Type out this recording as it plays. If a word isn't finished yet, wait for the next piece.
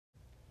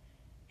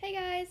Hey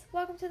guys,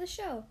 welcome to the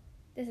show.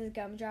 This is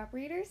Gumdrop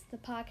Readers, the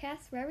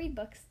podcast where I read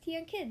books to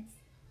young kids.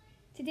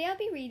 Today I'll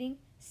be reading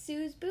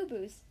Sue's Boo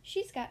Boos,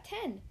 She's Got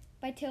 10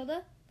 by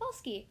Tilda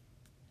Balsky.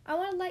 I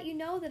want to let you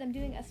know that I'm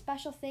doing a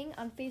special thing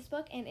on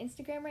Facebook and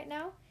Instagram right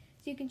now,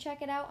 so you can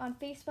check it out on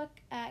Facebook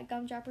at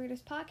Gumdrop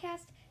Readers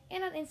Podcast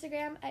and on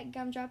Instagram at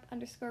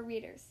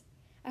Gumdrop_Readers.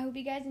 I hope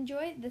you guys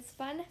enjoy this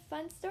fun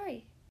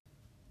story.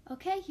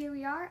 Okay, here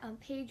we are on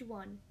page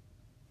 1.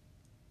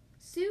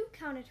 Sue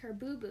counted her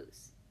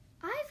boo-boos.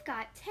 "I've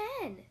got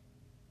 10.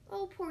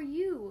 "Oh, poor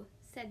you,"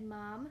 said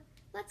Mom.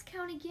 "Let's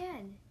count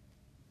again."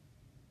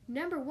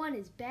 "Number 1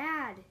 is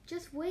bad.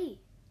 Just wait.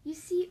 You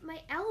see,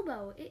 my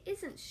elbow, it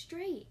isn't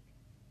straight.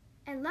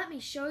 And let me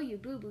show you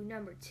boo-boo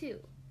number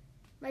 2.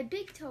 My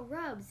big toe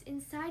rubs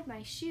inside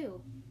my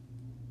shoe.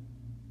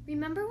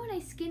 Remember when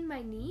I skinned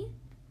my knee?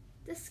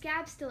 The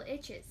scab still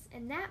itches,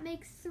 and that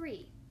makes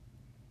 3.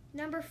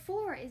 Number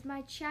 4 is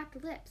my chapped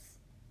lips,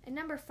 and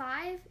number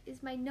 5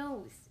 is my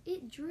nose.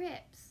 It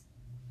drips.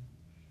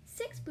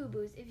 6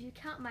 boo-boos if you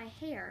count my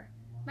hair.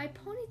 My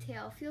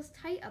ponytail feels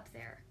tight up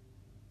there.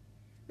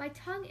 My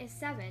tongue is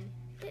 7.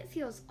 It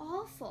feels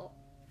awful.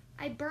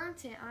 I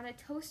burnt it on a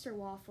toaster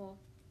waffle.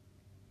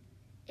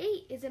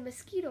 8 is a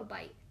mosquito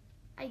bite.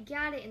 I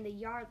got it in the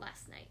yard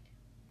last night.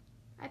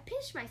 I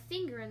pinched my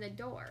finger in the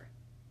door.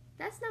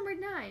 That's number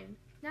 9.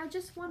 Now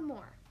just one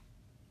more.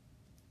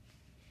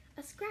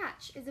 A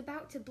scratch is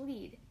about to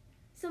bleed.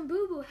 Some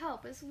boo-boo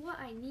help is what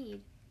I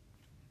need."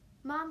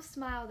 Mom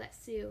smiled at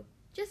Sue.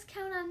 "Just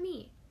count on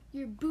me.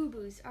 Your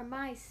boo-boos are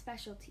my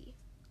specialty."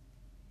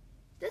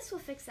 "This will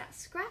fix that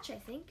scratch, I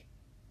think.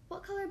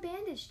 What color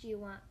bandage do you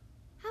want?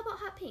 How about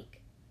hot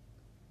pink?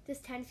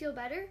 Does 10 feel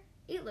better?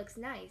 8 looks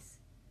nice.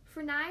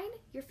 For 9,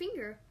 your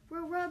finger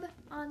will rub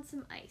on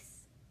some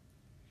ice.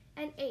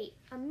 And 8,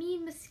 a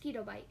mean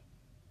mosquito bite.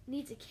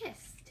 Needs a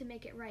kiss to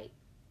make it right.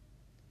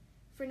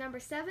 For number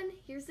 7,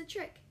 here's the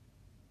trick.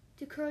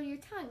 To curl your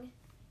tongue,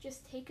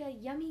 just take a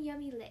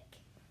yummy lick.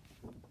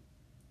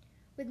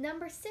 With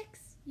number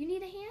 6, you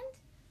need a hand?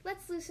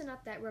 Let's loosen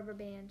up that rubber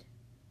band.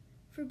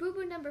 For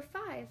boo-boo number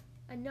 5,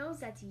 a nose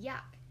that's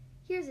yuck.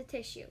 Here's a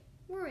tissue.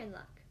 We're in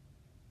luck.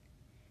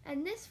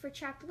 And this for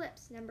chapped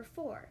lips, number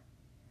 4.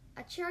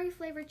 A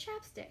cherry-flavored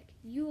chapstick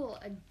you'll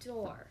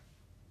adore.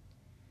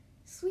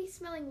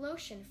 Sweet-smelling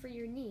lotion for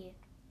your knee,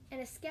 and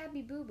a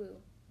scabby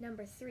boo-boo,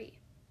 number 3.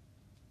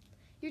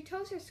 Your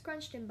toes are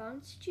scrunched and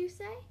bunched, you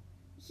say?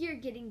 You're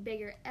getting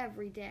bigger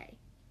every day.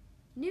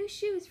 New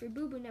shoes for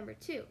boo-boo number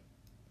 2.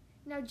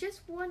 Now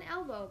just one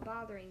elbow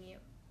bothering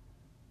you.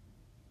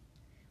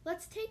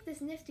 Let's take this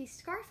nifty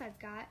scarf I've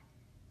got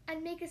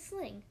and make a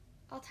sling.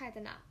 I'll tie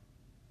the knot.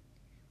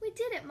 We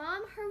did it,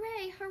 Mom!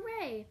 Hooray,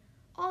 hooray!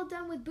 All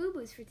done with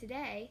boo-boos for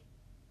today.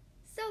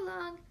 So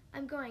long,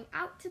 I'm going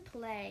out to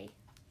play.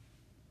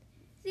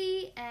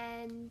 The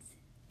end.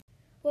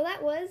 Well,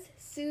 that was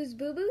Sue's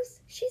Boo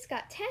Boos, She's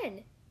Got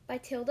 10 by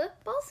Tilda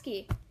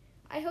Balsky.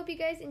 I hope you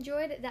guys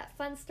enjoyed that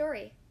fun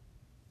story.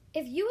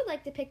 If you would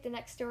like to pick the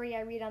next story I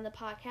read on the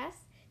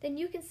podcast, then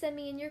you can send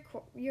me in your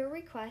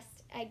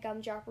request at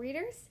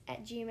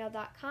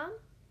gumdropreaders@gmail.com.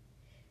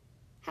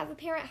 Have a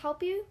parent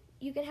help you.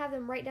 You can have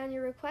them write down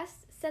your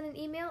request, send an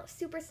email,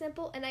 super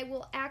simple, and I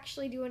will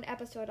actually do an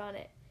episode on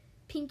it.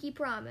 Pinky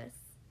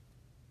promise.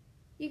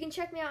 You can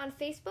check me out on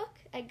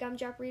Facebook at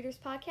Gumdrop Readers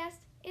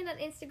Podcast and on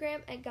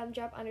Instagram at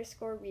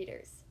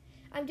Gumdrop_Readers.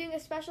 I'm doing a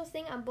special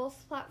thing on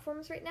both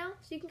platforms right now,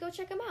 so you can go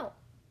check them out.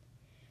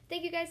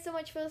 Thank you guys so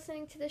much for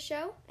listening to the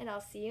show, and I'll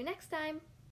see you next time.